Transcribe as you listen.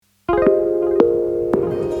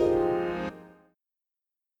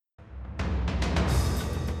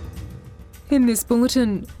In this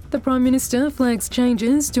bulletin, the Prime Minister flags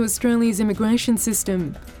changes to Australia's immigration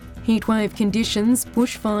system. Heatwave conditions,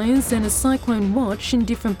 bushfires and a cyclone watch in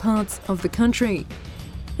different parts of the country.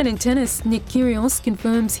 And in tennis, Nick Kyrgios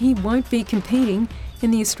confirms he won't be competing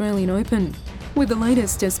in the Australian Open. With the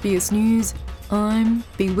latest SBS News, I'm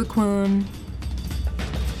Biwa Kwan.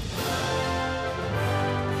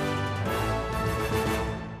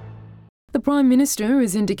 The Prime Minister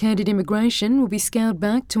has indicated immigration will be scaled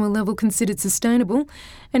back to a level considered sustainable,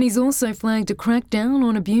 and he's also flagged a crackdown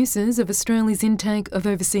on abuses of Australia's intake of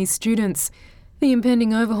overseas students. The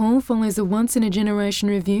impending overhaul follows a once-in-a-generation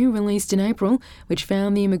review released in April, which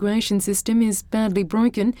found the immigration system is badly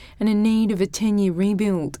broken and in need of a 10-year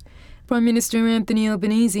rebuild. Prime Minister Anthony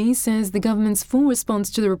Albanese says the government's full response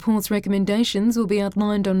to the report's recommendations will be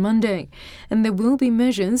outlined on Monday, and there will be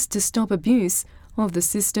measures to stop abuse of the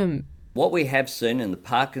system. What we have seen in the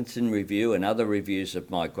Parkinson Review and other reviews of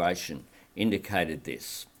migration indicated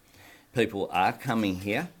this. People are coming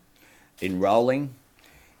here, enrolling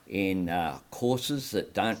in courses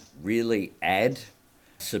that don't really add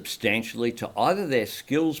substantially to either their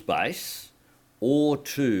skills base or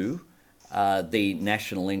to the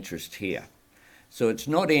national interest here. So it's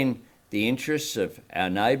not in the interests of our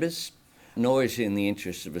neighbours, nor is it in the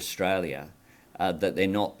interests of Australia that there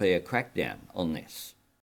not be a crackdown on this.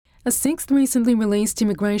 A sixth recently released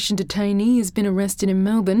immigration detainee has been arrested in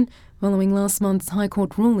Melbourne following last month's High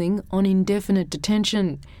Court ruling on indefinite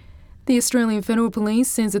detention. The Australian Federal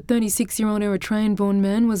Police says a 36-year-old Eritrean-born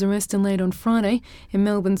man was arrested late on Friday in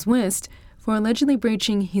Melbourne's west for allegedly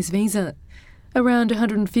breaching his visa. Around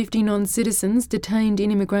 150 non-citizens detained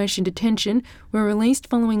in immigration detention were released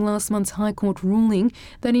following last month's High Court ruling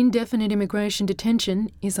that indefinite immigration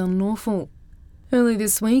detention is unlawful. Early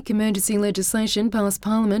this week, emergency legislation passed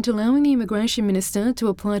Parliament allowing the Immigration Minister to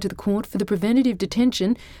apply to the court for the preventative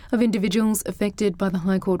detention of individuals affected by the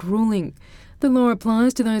High Court ruling. The law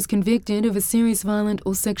applies to those convicted of a serious violent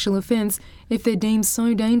or sexual offence if they're deemed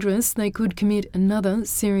so dangerous they could commit another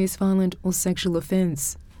serious violent or sexual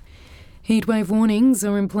offence. Heatwave warnings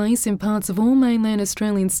are in place in parts of all mainland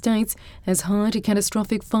Australian states as high to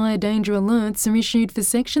catastrophic fire danger alerts are issued for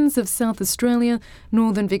sections of South Australia,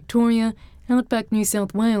 Northern Victoria, Outback New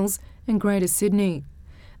South Wales and Greater Sydney.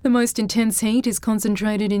 The most intense heat is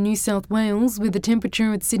concentrated in New South Wales, with the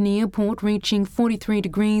temperature at Sydney Airport reaching 43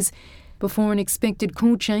 degrees before an expected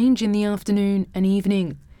cool change in the afternoon and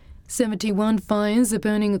evening. 71 fires are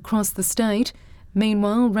burning across the state.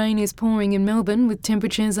 Meanwhile, rain is pouring in Melbourne with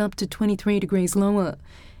temperatures up to 23 degrees lower.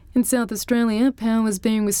 In South Australia, power is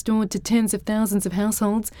being restored to tens of thousands of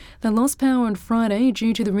households that lost power on Friday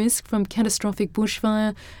due to the risk from catastrophic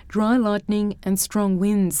bushfire, dry lightning and strong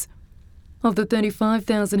winds. Of the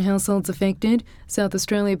 35,000 households affected, South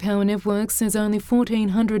Australia Power Networks says only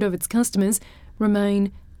 1,400 of its customers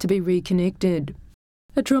remain to be reconnected.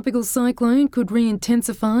 A tropical cyclone could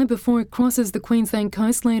re-intensify before it crosses the Queensland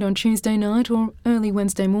coast late on Tuesday night or early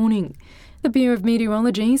Wednesday morning. The Bureau of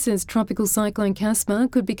Meteorology says tropical cyclone Casper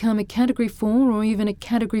could become a Category 4 or even a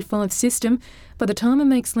Category 5 system by the time it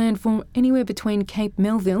makes landfall anywhere between Cape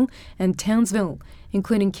Melville and Townsville,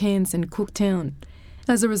 including Cairns and Cooktown.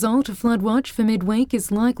 As a result, a flood watch for midweek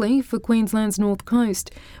is likely for Queensland's north coast,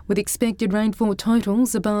 with expected rainfall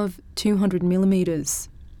totals above 200 millimetres.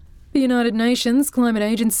 The United Nations Climate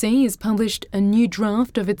Agency has published a new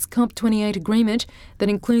draft of its COP28 agreement that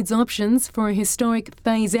includes options for a historic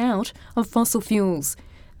phase-out of fossil fuels.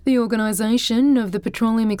 The Organisation of the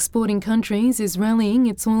Petroleum Exporting Countries is rallying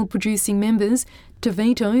its oil-producing members to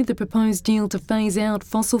veto the proposed deal to phase out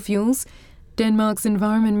fossil fuels. Denmark's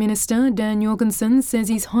Environment Minister Dan Jorgensen says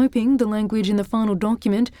he's hoping the language in the final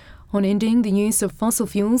document on ending the use of fossil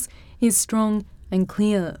fuels is strong and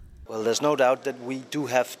clear. Well, there's no doubt that we do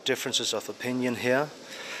have differences of opinion here.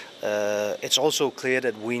 It's also clear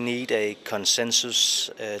that we need a consensus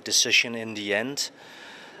decision in the end.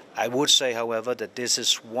 I would say, however, that this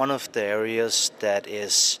is one of the areas that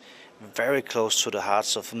is very close to the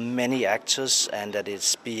hearts of many actors and that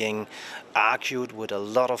it's being argued with a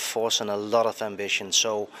lot of force and a lot of ambition.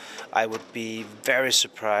 So I would be very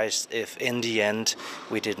surprised if in the end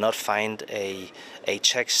we did not find a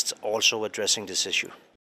text also addressing this issue.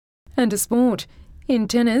 And to sport. In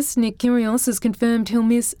tennis, Nick Kyrgios has confirmed he'll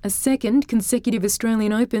miss a second consecutive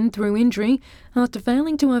Australian Open through injury after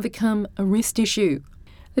failing to overcome a wrist issue.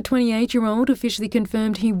 The 28-year-old officially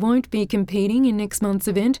confirmed he won't be competing in next month's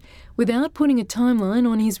event without putting a timeline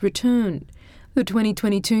on his return. The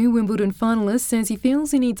 2022 Wimbledon finalist says he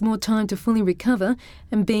feels he needs more time to fully recover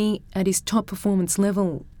and be at his top performance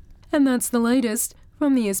level. And that's the latest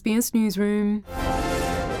from the SBS Newsroom.